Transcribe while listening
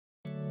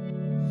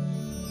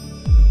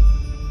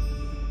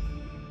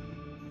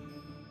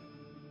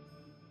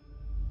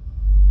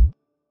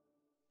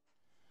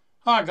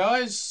Hi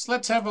guys,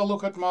 let's have a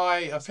look at my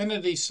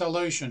Affinity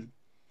Solution.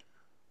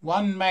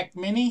 One Mac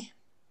Mini,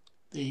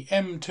 the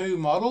M2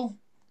 model,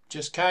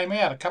 just came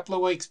out a couple of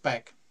weeks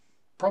back,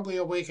 probably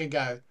a week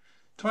ago,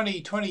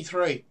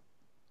 2023.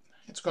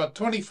 It's got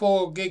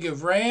 24 gig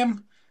of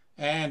RAM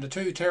and a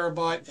 2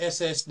 terabyte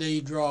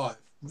SSD drive,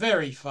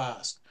 very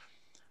fast.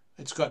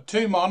 It's got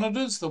two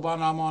monitors, the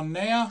one I'm on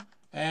now,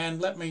 and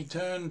let me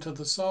turn to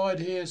the side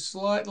here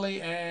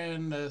slightly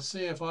and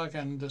see if I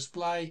can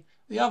display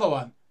the other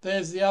one.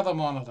 There's the other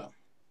monitor.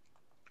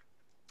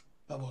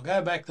 But we'll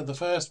go back to the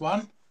first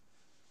one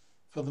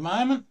for the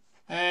moment,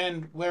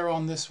 and we're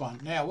on this one.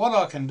 Now what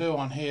I can do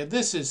on here,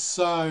 this is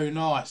so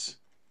nice.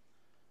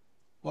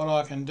 What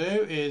I can do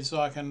is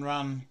I can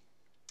run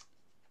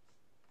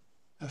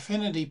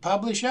Affinity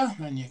Publisher,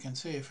 and you can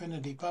see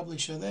Affinity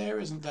Publisher there.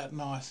 Isn't that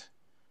nice?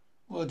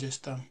 We'll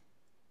just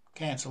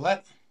cancel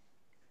that.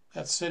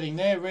 That's sitting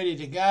there ready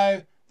to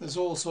go. There's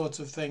all sorts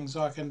of things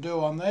I can do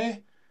on there.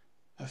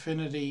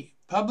 Affinity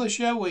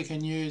Publisher, we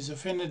can use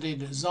Affinity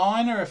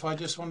Designer if I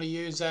just want to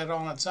use that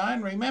on its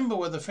own. Remember,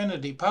 with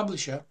Affinity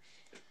Publisher,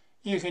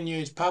 you can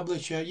use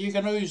Publisher. You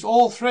can use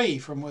all three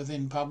from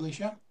within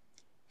Publisher.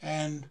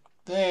 And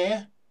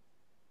there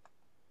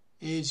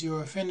is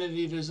your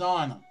Affinity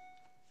Designer.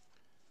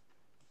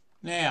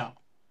 Now,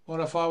 what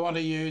if I want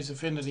to use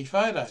Affinity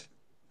Photo?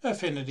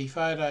 Affinity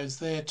Photo's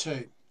there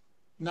too.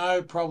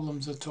 No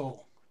problems at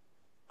all.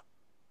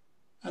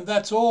 And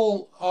that's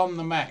all on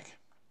the Mac.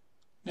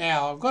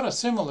 Now, I've got a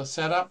similar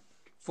setup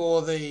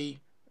for the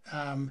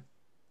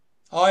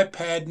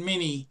iPad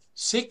Mini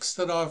 6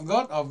 that I've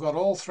got. I've got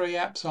all three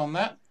apps on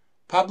that: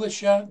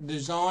 Publisher,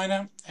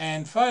 Designer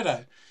and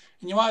Photo.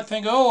 And you might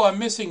think, oh, I'm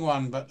missing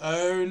one, but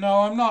oh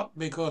no, I'm not,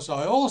 because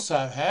I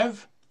also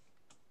have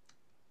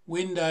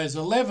Windows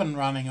 11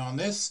 running on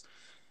this,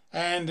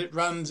 and it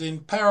runs in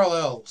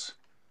parallels.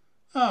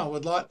 I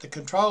would like to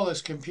control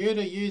this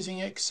computer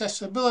using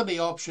accessibility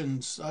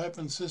options.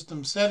 Open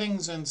System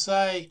Settings and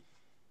say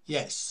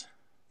yes.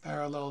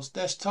 Parallels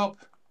Desktop.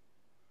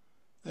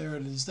 There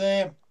it is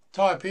there.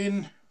 Type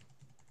in.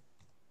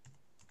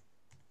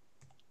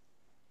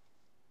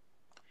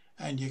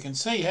 And you can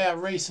see how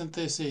recent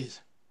this is.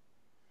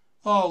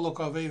 Oh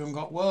look, I've even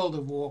got World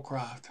of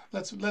Warcraft.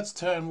 Let's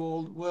turn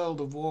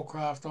World of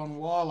Warcraft on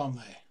while I'm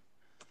there.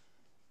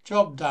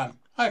 Job done.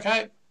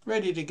 Okay,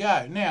 ready to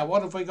go. Now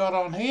what have we got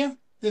on here?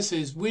 This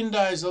is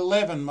Windows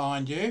 11,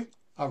 mind you.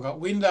 I've got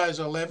Windows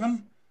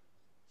 11.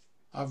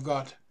 I've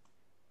got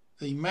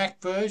the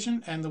Mac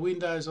version and the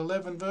Windows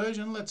 11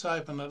 version. Let's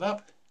open it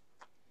up.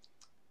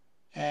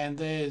 And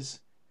there's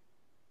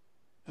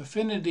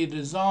Affinity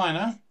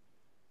Designer.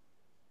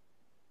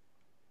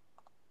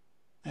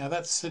 Now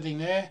that's sitting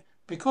there.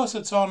 Because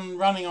it's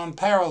running on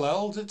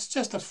parallels, it's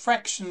just a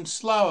fraction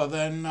slower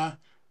than,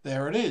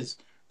 there it is,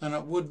 than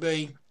it would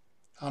be.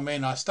 I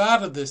mean, I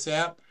started this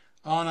out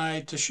on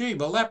a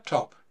Toshiba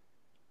laptop.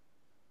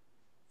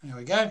 There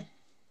we go.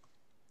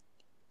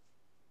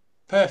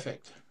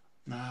 Perfect.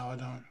 No, I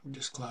don't.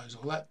 Just close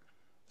all that.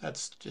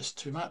 That's just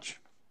too much.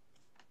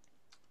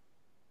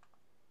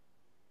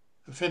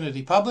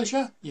 Affinity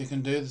Publisher, you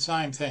can do the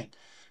same thing.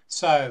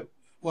 So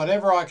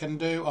whatever I can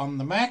do on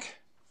the Mac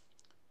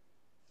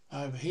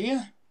over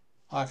here,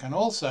 I can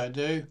also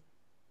do.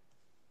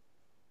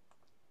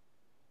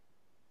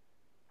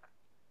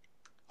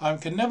 I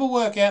can never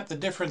work out the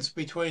difference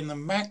between the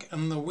Mac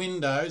and the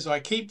Windows. I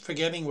keep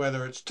forgetting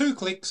whether it's 2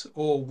 clicks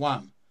or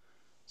 1.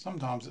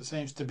 Sometimes it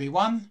seems to be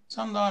 1,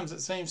 sometimes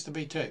it seems to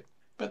be 2.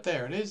 But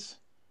there it is.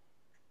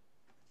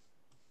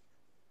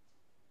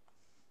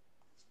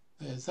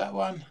 There's that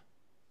one.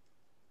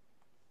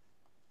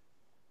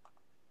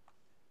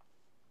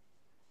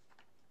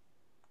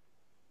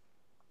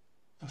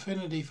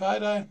 Affinity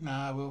Photo.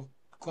 No, we'll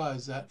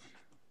close that.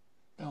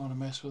 Don't want to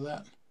mess with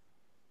that.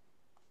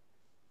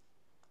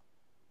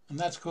 And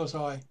that's because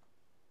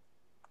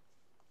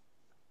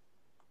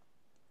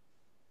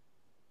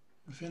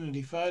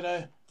Affinity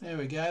Photo, there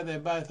we go, they're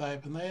both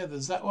open there.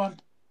 There's that one,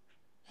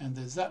 and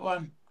there's that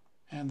one,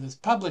 and there's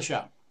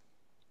Publisher.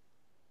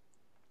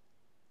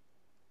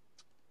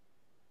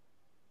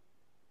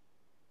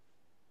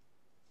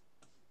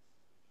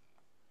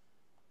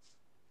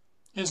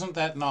 Isn't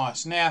that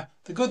nice? Now,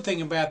 the good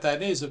thing about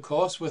that is, of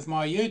course, with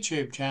my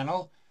YouTube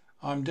channel,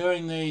 I'm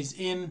doing these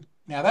in,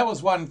 now that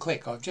was 1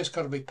 click, I've just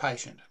got to be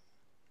patient.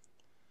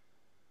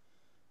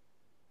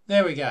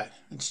 There we go.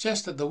 It's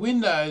just that the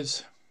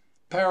Windows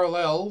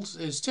parallels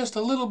is just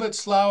a little bit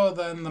slower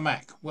than the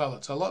Mac. Well,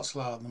 it's a lot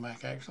slower than the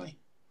Mac actually.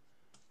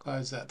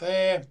 Close that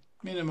there,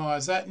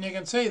 minimize that, and you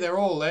can see they're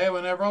all there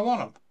whenever I want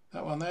them.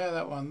 That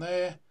one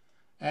there,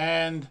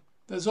 and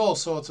there's all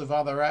sorts of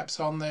other apps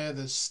on there.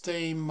 There's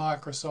Steam,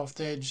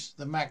 Microsoft Edge,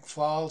 the Mac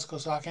files,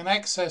 because I can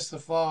access the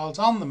files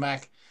on the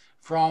Mac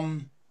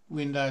from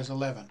Windows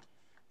 11.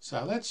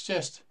 So let's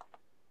just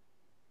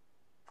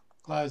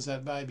close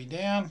that baby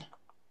down.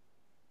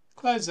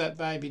 Close that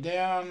baby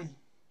down,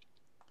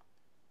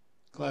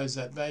 close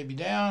that baby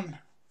down,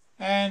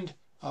 and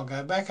I'll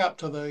go back up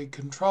to the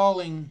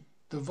controlling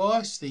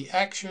device, the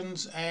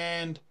actions,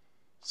 and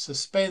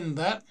suspend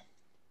that.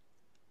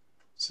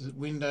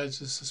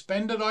 Windows is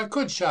suspended. I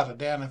could shut it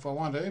down if I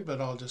want to, but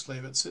I'll just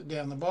leave it sit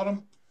down the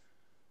bottom.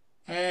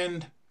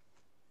 And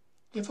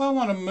if I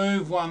want to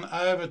move one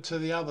over to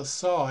the other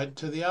side,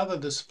 to the other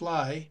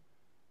display,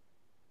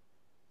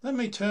 let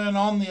me turn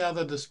on the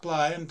other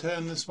display and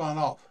turn this one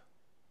off.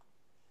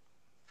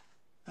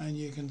 And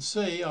you can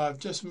see I've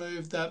just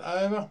moved that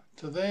over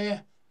to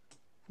there.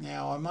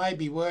 Now I may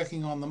be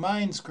working on the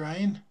main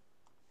screen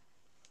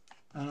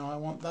and I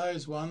want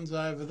those ones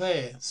over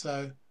there.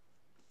 So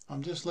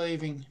I'm just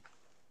leaving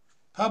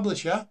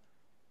Publisher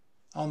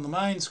on the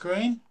main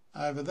screen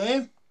over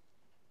there.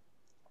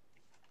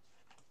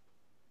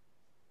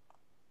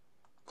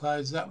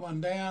 Close that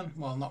one down.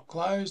 Well, not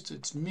closed,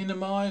 it's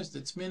minimized.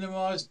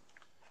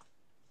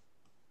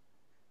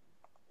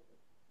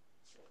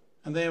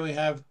 And there we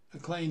have a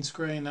clean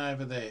screen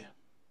over there.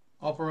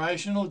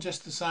 Operational,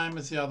 just the same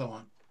as the other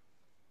one.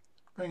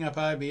 Bring up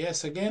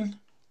OBS again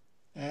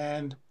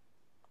and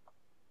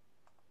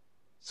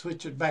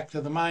switch it back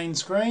to the main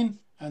screen,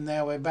 and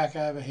now we're back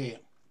over here.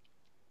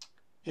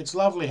 It's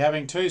lovely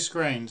having two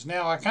screens.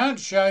 Now I can't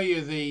show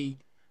you the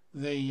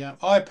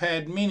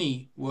iPad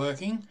mini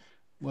working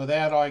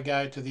without I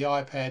go to the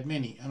iPad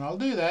mini, and I'll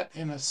do that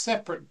in a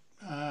separate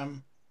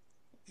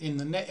in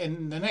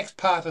the next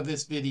part of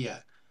this video.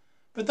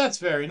 But that's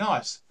very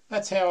nice.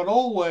 That's how it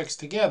all works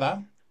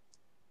together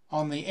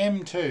on the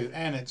M2,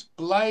 and it's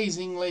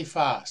blazingly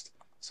fast.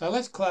 So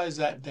let's close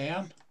that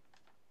down.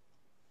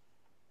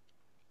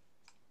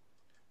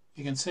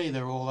 You can see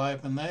they're all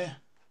open there.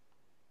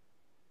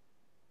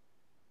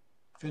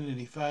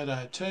 Affinity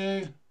Photo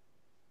 2.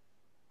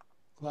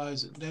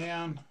 Close it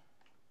down.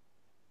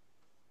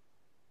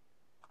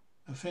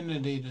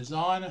 Affinity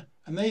Designer.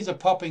 And these are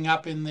popping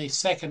up in the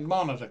second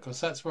monitor because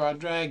that's where I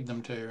dragged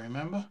them to,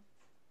 remember?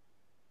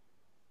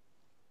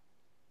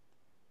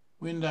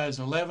 Windows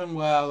 11,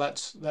 well,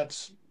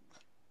 that's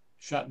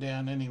shut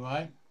down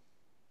anyway.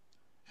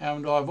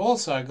 And I've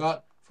also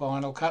got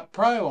Final Cut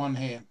Pro on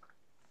here.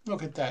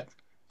 Look at that.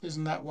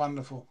 Isn't that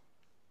wonderful?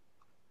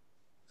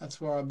 That's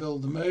where I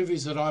build the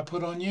movies that I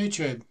put on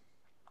YouTube.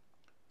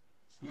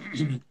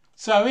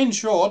 So in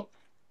short,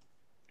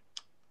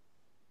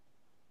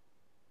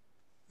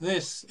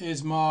 this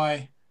is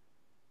my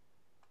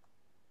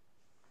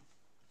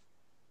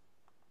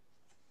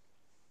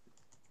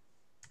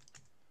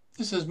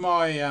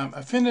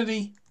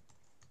Affinity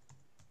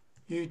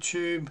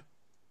YouTube.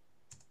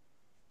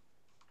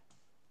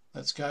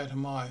 Let's go to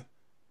my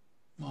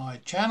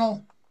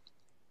channel.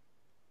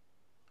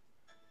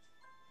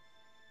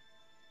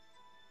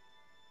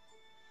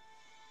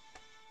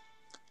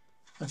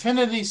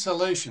 Affinity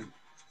Solution.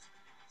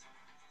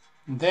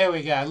 And there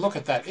we go. Look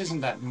at that.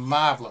 Isn't that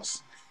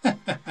marvelous?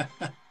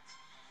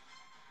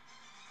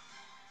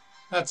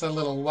 That's a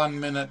little 1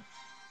 minute.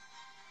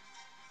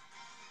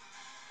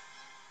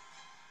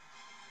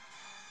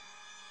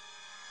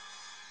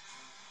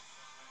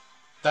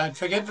 Don't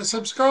forget to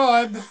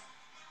subscribe.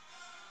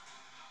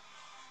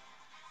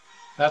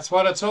 That's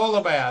what it's all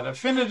about.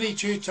 Affinity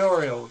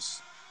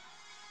tutorials.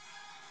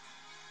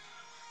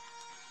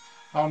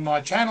 On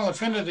my channel,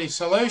 Affinity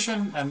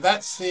Solution, and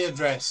that's the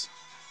address.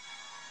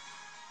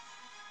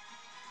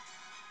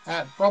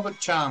 At Robert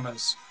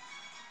Chalmers.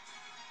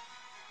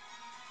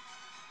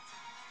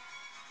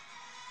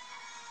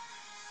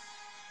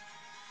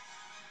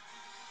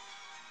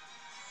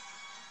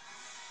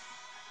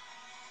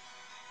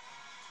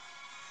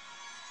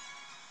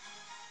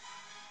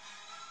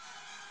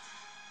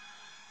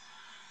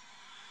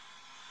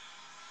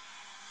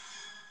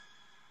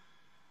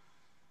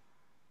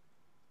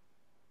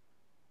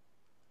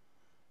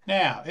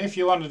 Now, if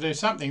you want to do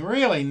something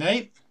really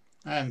neat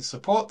and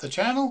support the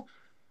channel,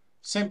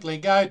 simply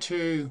go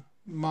to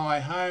my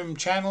home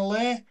channel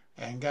there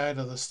and go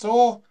to the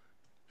store,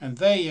 and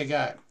there you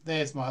go.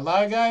 There's my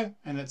logo,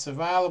 and it's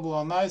available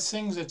on those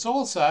things. It's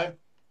also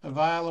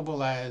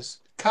available as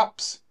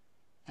cups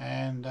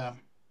and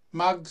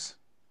mugs.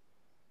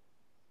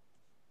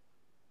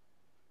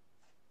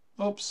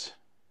 Oops.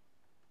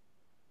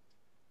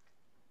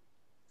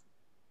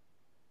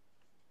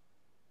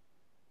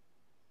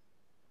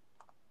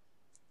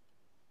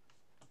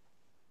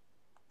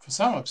 For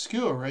some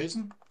obscure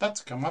reason, that's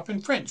come up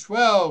in French.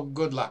 Well,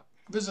 good luck.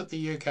 Visit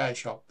the UK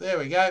shop. There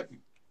we go.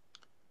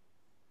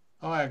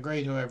 I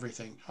agree to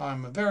everything.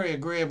 I'm a very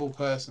agreeable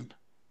person.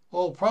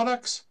 All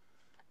products.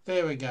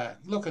 There we go.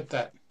 Look at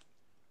that.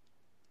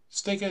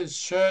 Stickers,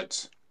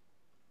 shirts.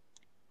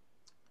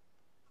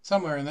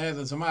 Somewhere in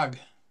there's a mug.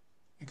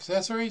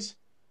 Accessories.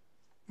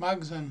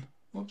 Mugs and...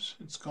 Whoops,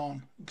 it's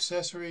gone.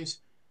 Accessories.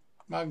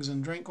 Mugs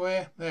and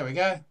drinkware. There we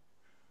go.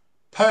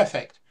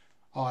 Perfect.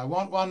 I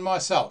want one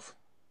myself.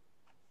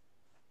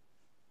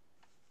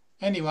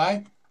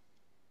 Anyway,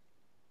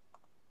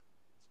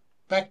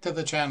 back to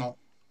the channel.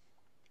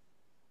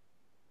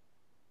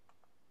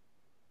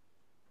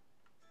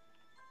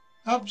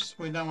 Oops,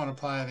 we don't want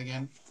to play it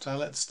again, so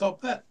let's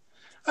stop that.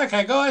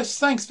 Okay guys,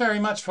 thanks very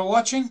much for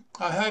watching.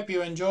 I hope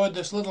you enjoyed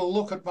this little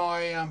look at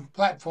my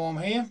platform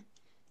here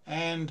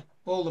and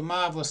all the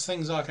marvellous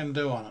things I can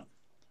do on it.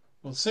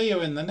 We'll see you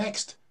in the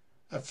next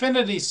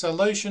Affinity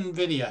Solution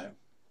video.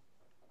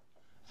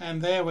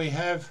 And there we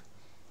have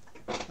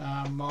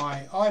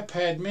my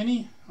iPad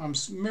mini. I'm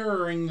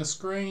mirroring the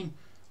screen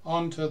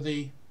onto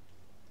the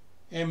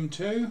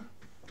M2.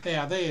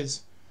 Now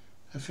there's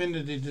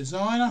Affinity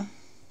Designer,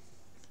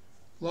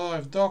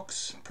 Live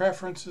Docs,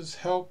 Preferences,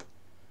 Help.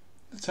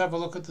 Let's have a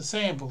look at the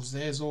samples.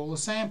 There's all the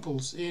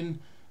samples in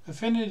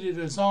Affinity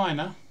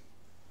Designer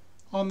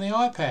on the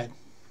iPad.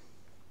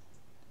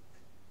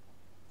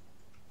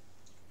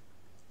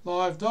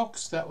 Live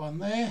Docs, that one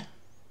there.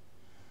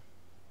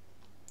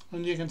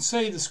 And you can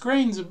see the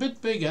screen's a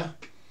bit bigger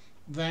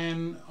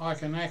than I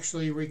can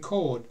actually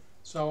record.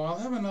 So I'll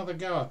have another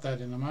go at that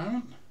in a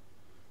moment.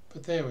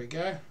 But there we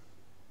go.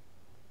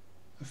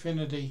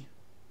 Affinity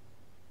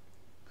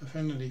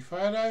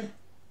Photo.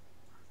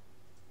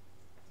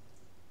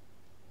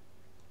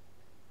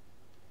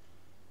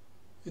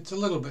 It's a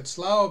little bit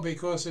slower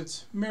because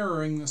it's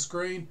mirroring the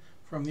screen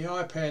from the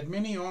iPad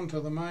mini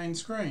onto the main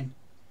screen.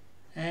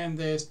 And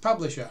there's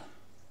Publisher.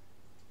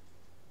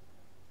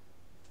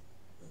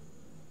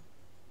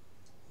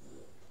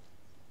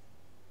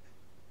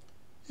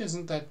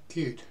 Isn't that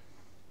cute?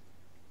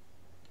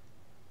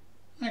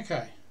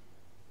 Okay.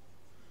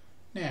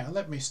 Now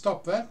let me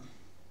stop that.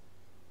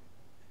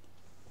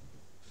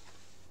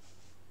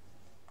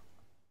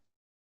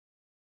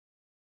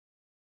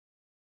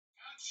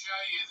 I'll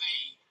show you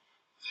the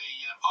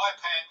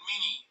iPad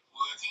mini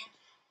working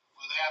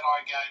without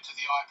I go to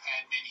the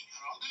iPad mini,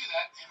 and I'll do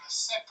that in a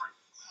separate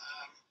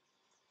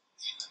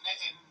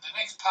in the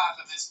next part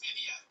of this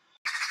video.